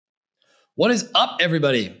What is up,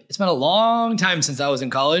 everybody? It's been a long time since I was in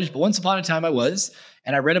college, but once upon a time I was,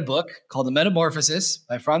 and I read a book called The Metamorphosis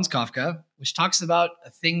by Franz Kafka, which talks about a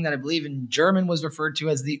thing that I believe in German was referred to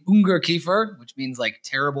as the Ungerkiefer, which means like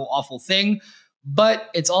terrible, awful thing. But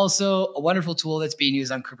it's also a wonderful tool that's being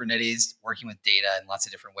used on Kubernetes, working with data in lots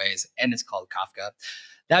of different ways, and it's called Kafka.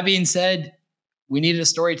 That being said, we needed a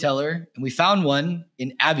storyteller, and we found one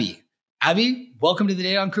in Abbey. Abbey, welcome to the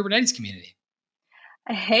Data on Kubernetes community.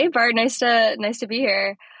 Hey, Bart. Nice to be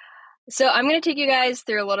here. So I'm going to take you guys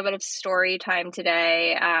through a little bit of story time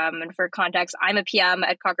today. And for context, I'm a PM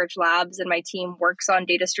at Cockroach Labs, and my team works on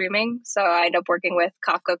data streaming. So I end up working with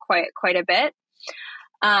Kafka quite a bit.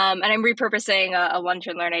 And I'm repurposing a lunch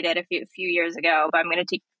and learn I did a few years ago, but I'm going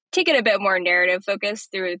to take it a bit more narrative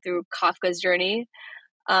focused through Kafka's journey.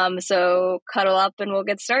 So cuddle up and we'll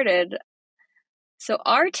get started. So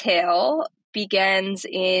our tale begins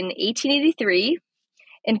in 1883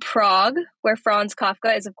 in Prague, where Franz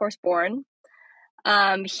Kafka is, of course, born.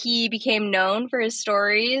 He became known for his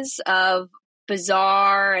stories of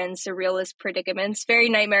bizarre and surrealist predicaments, very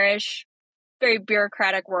nightmarish, very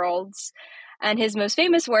bureaucratic worlds. And his most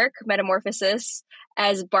famous work, Metamorphosis,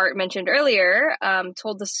 as Bart mentioned earlier,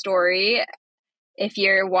 told the story, if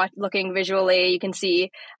you're looking visually, you can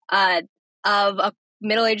see, of a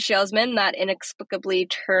middle-aged salesman that inexplicably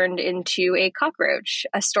turned into a cockroach.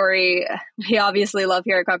 A story we obviously love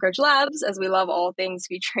here at Cockroach Labs, as we love all things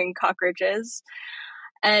featuring cockroaches.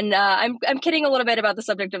 And I'm kidding a little bit about the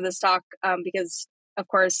subject of this talk because, of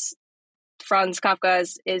course, Franz Kafka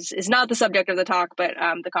is not the subject of the talk, but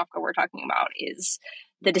the Kafka we're talking about is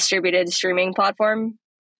the distributed streaming platform.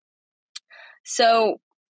 So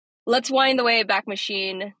let's wind the way back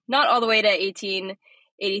machine, not all the way to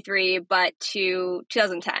 1883, but to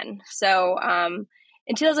 2010. So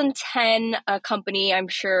in 2010, a company I'm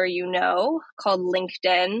sure you know called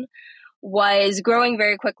LinkedIn was growing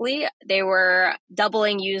very quickly. They were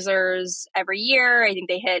doubling users every year. I think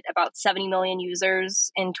they hit about 70 million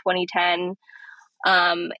users in 2010.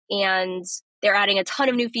 And they're adding a ton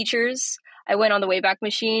of new features. I went on the Wayback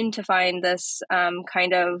Machine to find this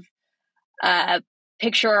kind of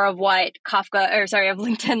picture of what of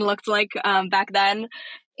LinkedIn looked like back then.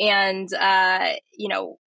 And,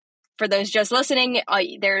 for those just listening,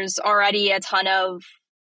 there's already a ton of,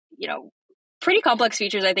 pretty complex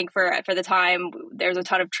features, I think, for the time. There's a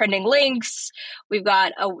ton of trending links. We've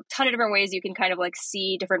got a ton of different ways you can kind of like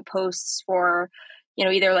see different posts for,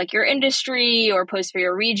 either like your industry or posts for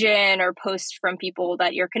your region or posts from people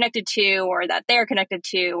that you're connected to or that they're connected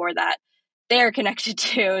to or that they're connected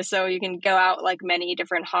to. So you can go out like many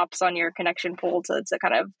different hops on your connection pool to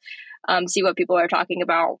kind of see what people are talking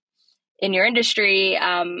about in your industry.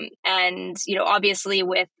 And, obviously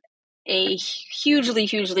with a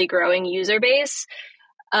hugely growing user base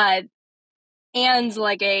and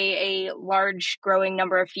like a large growing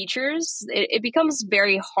number of features, it becomes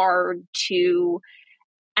very hard to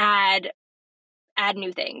add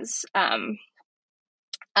new things. And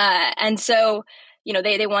so,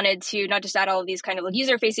 they wanted to not just add all of these kind of like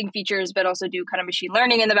user-facing features, but also do kind of machine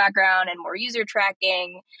learning in the background and more user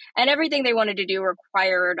tracking. And everything they wanted to do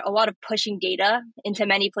required a lot of pushing data into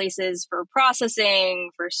many places for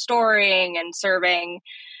processing, for storing and serving.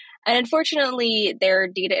 And unfortunately, their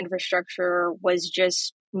data infrastructure was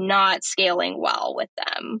just not scaling well with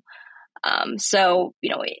them. So,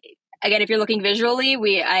 again, if you're looking visually,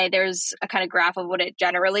 there's a kind of graph of what it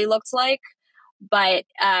generally looks like. But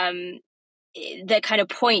the kind of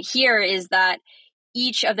point here is that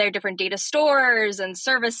each of their different data stores and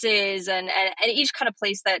services and each kind of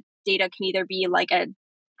place that data can either be like a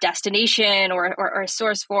destination or a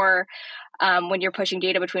source for when you're pushing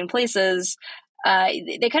data between places,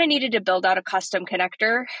 they kind of needed to build out a custom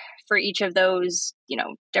connector for each of those,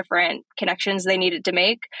 different connections they needed to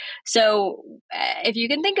make. So if you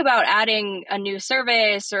can think about adding a new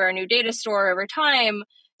service or a new data store over time,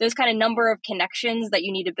 those kind of number of connections that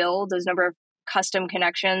you need to build, those number of custom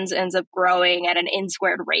connections ends up growing at an n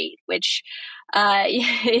squared rate, which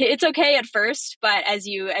it's okay at first, but as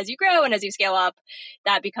you grow and as you scale up,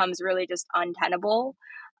 that becomes really just untenable.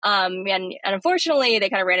 And unfortunately, they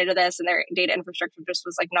kind of ran into this, and their data infrastructure just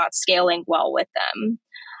was like not scaling well with them.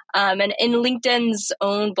 And in LinkedIn's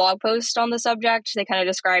own blog post on the subject, they kind of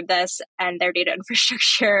describe this and their data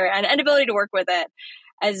infrastructure and ability to work with it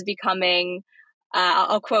as becoming,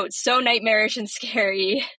 I'll quote, so nightmarish and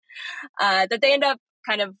scary that they end up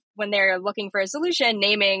kind of, when they're looking for a solution,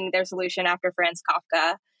 naming their solution after Franz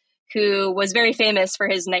Kafka, who was very famous for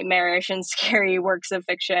his nightmarish and scary works of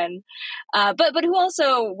fiction, but who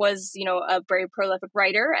also was, a very prolific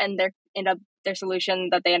writer. And their solution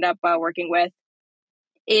that they end up working with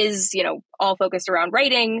is, all focused around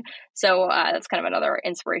writing. So that's kind of another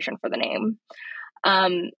inspiration for the name.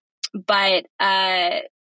 But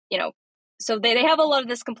so they have a lot of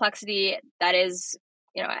this complexity that is,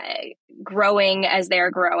 growing as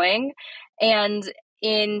they're growing. And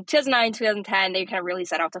in 2009, 2010, they kind of really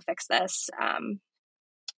set out to fix this.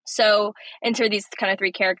 So enter these kind of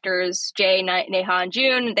three characters, Jay, Neha, and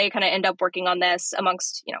June. They kind of end up working on this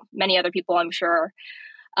amongst, many other people, I'm sure.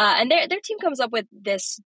 And their team comes up with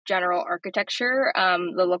this general architecture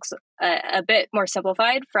that looks a bit more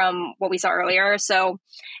simplified from what we saw earlier. So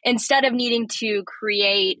instead of needing to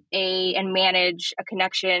create and manage a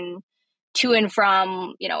connection to and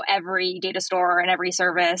from, every data store and every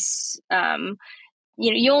service,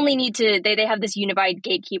 you only need to, they have this unified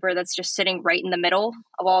gatekeeper that's just sitting right in the middle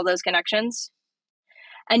of all those connections.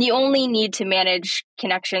 And you only need to manage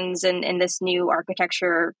connections in this new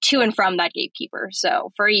architecture to and from that gatekeeper.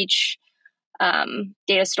 So for each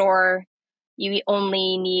data store, you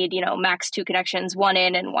only need, max 2 connections, one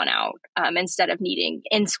in and one out, instead of needing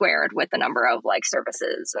n squared with the number of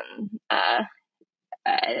services and,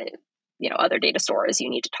 other data stores you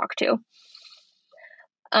need to talk to.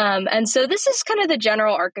 And so this is kind of the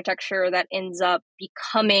general architecture that ends up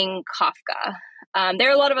becoming Kafka. There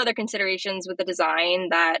are a lot of other considerations with the design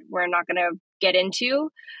that we're not going to get into,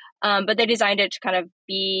 but they designed it to kind of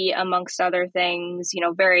be, amongst other things,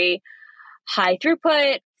 very high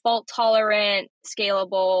throughput, fault tolerant,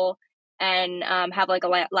 scalable, and have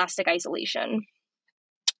elastic isolation.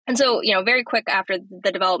 And so, very quick after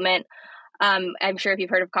the development, I'm sure if you've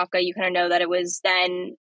heard of Kafka, you kind of know that it was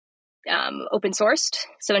then open sourced.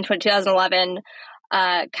 So in 2011,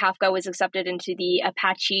 Kafka was accepted into the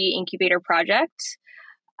Apache Incubator project.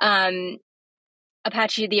 The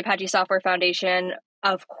Apache Software Foundation,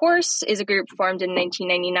 of course, is a group formed in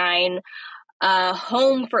 1999,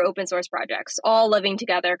 home for open source projects, all living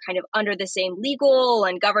together kind of under the same legal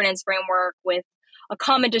and governance framework with a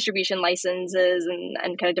common distribution licenses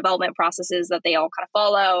and kind of development processes that they all kind of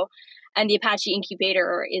follow. And the Apache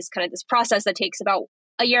Incubator is kind of this process that takes about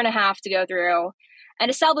a year and a half to go through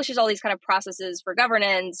and establishes all these kind of processes for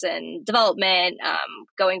governance and development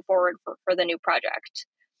going forward for the new project.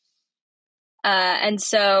 And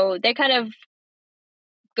so they kind of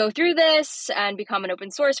go through this and become an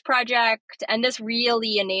open source project. And this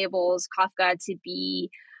really enables Kafka to be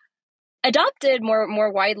adopted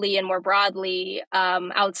more widely and more broadly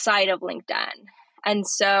outside of LinkedIn. And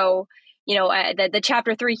so, the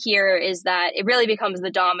chapter 3 here is that it really becomes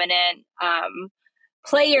the dominant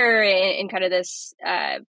player in kind of this,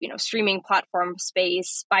 streaming platform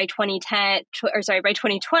space by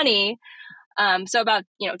 2020. So about,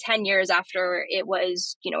 10 years after it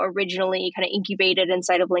was, originally kind of incubated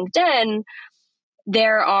inside of LinkedIn,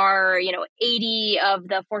 there are, 80 of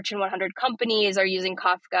the Fortune 100 companies are using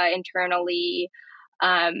Kafka internally.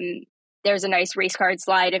 There's a nice race card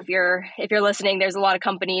slide. If you're listening, there's a lot of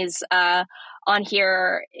companies on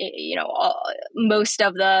here, most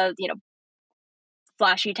of the,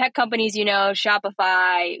 flashy tech companies,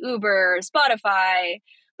 Shopify, Uber, Spotify,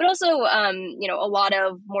 but also, a lot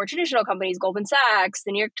of more traditional companies, Goldman Sachs,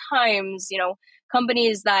 the New York Times,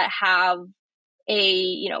 companies that have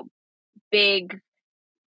a, big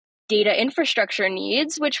data infrastructure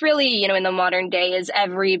needs, which really, in the modern day is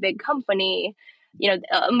every big company,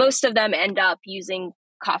 most of them end up using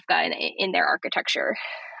Kafka in their architecture,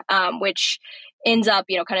 which ends up,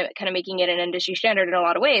 kind of making it an industry standard in a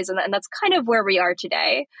lot of ways. And that's kind of where we are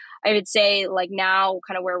today. I would say now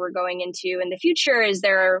kind of where we're going into in the future is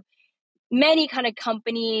there are many kind of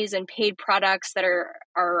companies and paid products that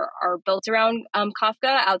are built around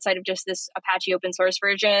Kafka outside of just this Apache open source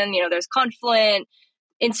version. There's Confluent,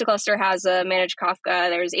 Instacluster has a managed Kafka,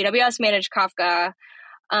 there's AWS managed Kafka.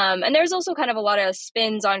 And there's also kind of a lot of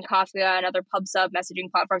spins on Kafka and other pub/sub messaging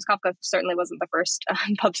platforms. Kafka certainly wasn't the first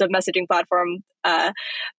pub/sub messaging platform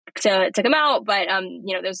to come out, but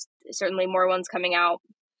there's certainly more ones coming out.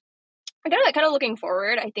 Kind of looking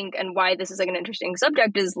forward, I think, and why this is an interesting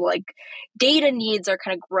subject is data needs are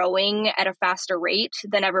kind of growing at a faster rate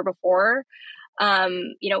than ever before.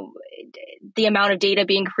 The amount of data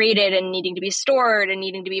being created and needing to be stored and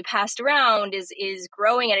needing to be passed around is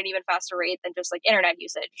growing at an even faster rate than just internet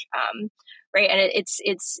usage, right? And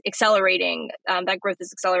it's accelerating. That growth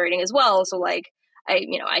is accelerating as well. So I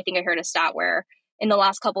think I heard a stat where in the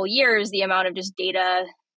last couple of years, the amount of just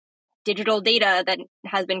digital data that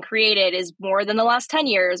has been created is more than the last 10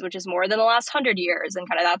 years, which is more than the last 100 years. And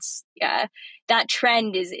kind of that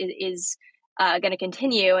trend is going to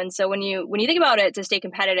continue. And so when you think about it, to stay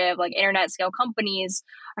competitive, internet scale companies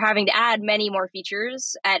are having to add many more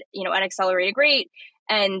features at an accelerated rate.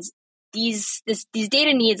 And these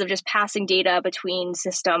data needs of just passing data between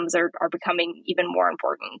systems are becoming even more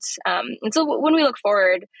important. And so when we look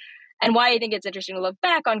forward, and why I think it's interesting to look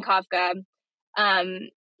back on Kafka,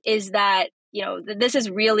 is that, this is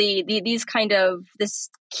really this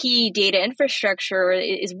key data infrastructure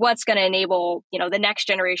is what's going to enable, the next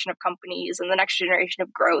generation of companies and the next generation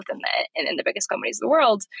of growth in the biggest companies of the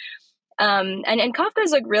world. And Kafka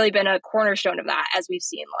has really been a cornerstone of that, as we've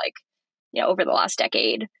seen over the last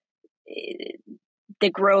decade, the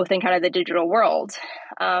growth in kind of the digital world.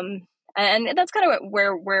 And that's kind of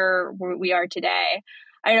where we are today.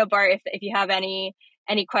 I don't know, Bart, if you have any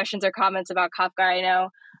questions or comments about Kafka. I know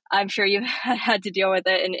I'm sure you've had to deal with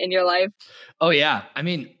it in your life. Oh, yeah. I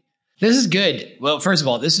mean, this is good. Well, first of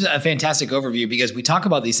all, this is a fantastic overview because we talk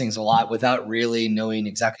about these things a lot without really knowing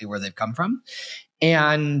exactly where they've come from.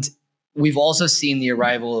 And we've also seen the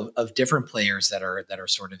arrival of different players that are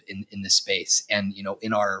sort of in this space. And,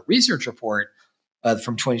 in our research report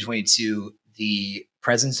from 2022, the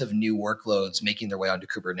presence of new workloads making their way onto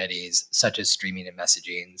Kubernetes, such as streaming and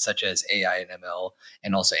messaging, such as AI and ML,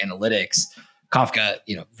 and also analytics, Kafka,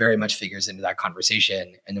 very much figures into that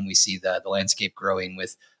conversation. And then we see the landscape growing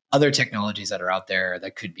with other technologies that are out there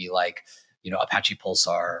that could be like, Apache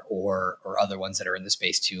Pulsar or other ones that are in the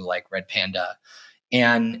space too, like Red Panda.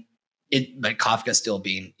 But Kafka still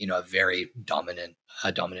being, a very dominant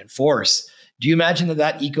force. Do you imagine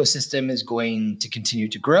that ecosystem is going to continue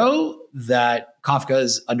to grow, that Kafka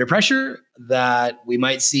is under pressure, that we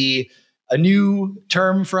might see a new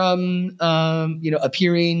term from,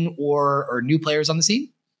 appearing or new players on the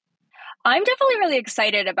scene? I'm definitely really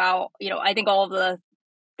excited about, I think all of the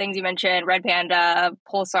things you mentioned, Red Panda,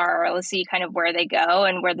 Pulsar, let's see kind of where they go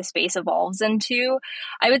and where the space evolves into.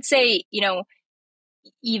 I would say,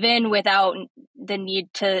 even without the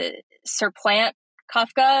need to supplant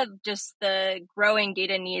Kafka, just the growing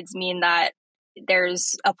data needs mean that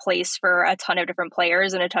there's a place for a ton of different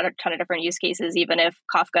players and a ton of different use cases, even if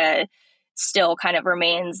Kafka still kind of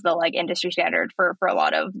remains the industry standard for a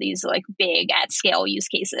lot of these big at scale use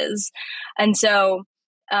cases. And so,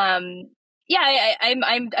 I'm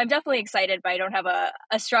definitely excited, but I don't have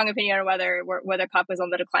a strong opinion on whether Kafka is on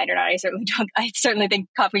the decline or not. I certainly don't. I certainly think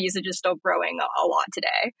Kafka usage is still growing a lot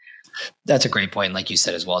today. That's a great point, like you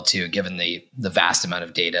said as well too. Given the vast amount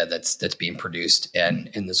of data that's being produced and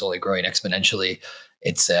is only growing exponentially,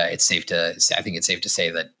 it's safe to say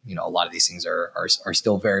that a lot of these things are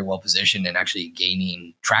still very well positioned and actually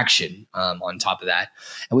gaining traction on top of that.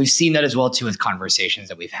 And we've seen that as well too with conversations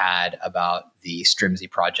that we've had about the Strimzy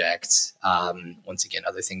projects. Once again,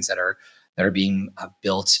 other things that are being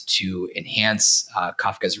built to enhance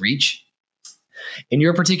Kafka's reach. In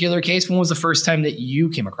your particular case, when was the first time that you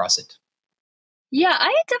came across it? Yeah,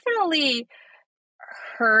 I definitely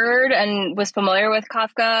heard and was familiar with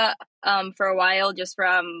Kafka for a while, just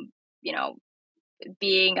from,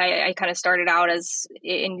 being, I kind of started out as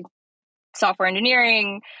in software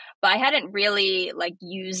engineering, but I hadn't really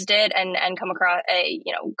used it and come across,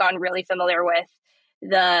 gotten really familiar with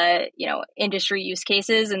the, industry use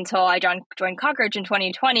cases until I joined Cockroach in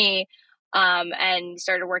 2020 and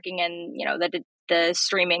started working in, the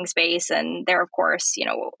streaming space. And they're, of course,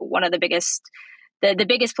 one of the biggest, the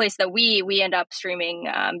biggest place that we end up streaming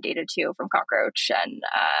data to from Cockroach, and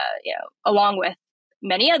along with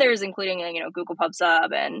many others, including Google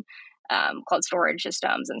PubSub and cloud storage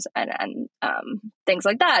systems and things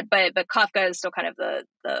like that. But Kafka is still kind of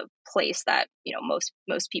the place that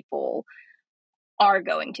most people are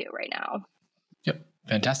going to right now. Yep,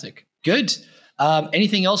 fantastic, good.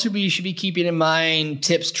 Anything else we should be keeping in mind?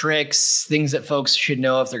 Tips, tricks, things that folks should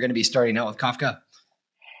know if they're going to be starting out with Kafka?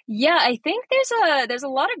 Yeah, I think there's a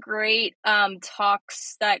lot of great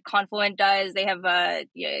talks that Confluent does. They have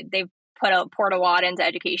they've poured a lot into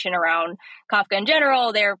education around Kafka in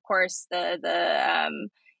general. They're, of course, the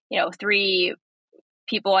three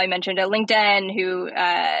people I mentioned at LinkedIn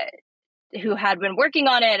who had been working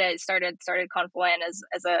on it. It started Confluent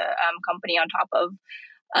as a company on top of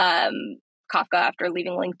Kafka after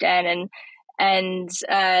leaving LinkedIn, and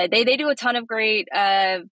they do a ton of great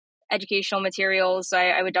educational materials. So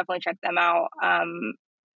I would definitely check them out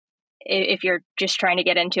if you're just trying to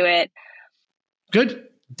get into it. Good,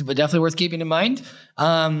 but definitely worth keeping in mind.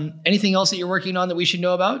 Anything else that you're working on that we should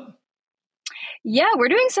know about? Yeah, we're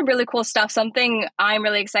doing some really cool stuff. Something I'm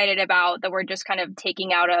really excited about that we're just kind of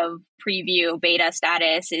taking out of preview beta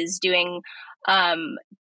status is doing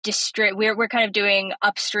we're kind of doing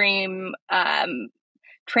upstream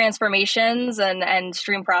transformations and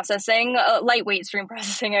stream processing, lightweight stream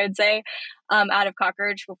processing, I would say, out of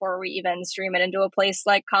Cockroach before we even stream it into a place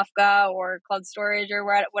like Kafka or cloud storage or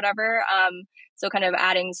whatever. So kind of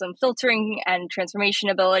adding some filtering and transformation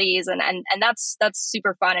abilities. And that's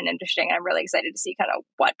super fun and interesting. I'm really excited to see kind of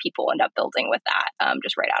what people end up building with that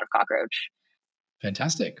just right out of Cockroach.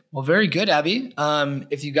 Fantastic. Well, very good, Abby.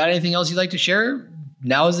 If you got anything else you'd like to share,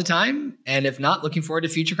 now is the time. And if not, looking forward to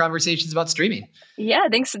future conversations about streaming. Yeah,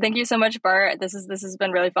 thanks. Thank you so much, Bart. This has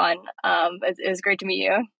been really fun. It was great to meet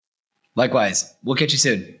you. Likewise. We'll catch you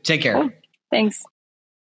soon. Take care. Cool. Thanks.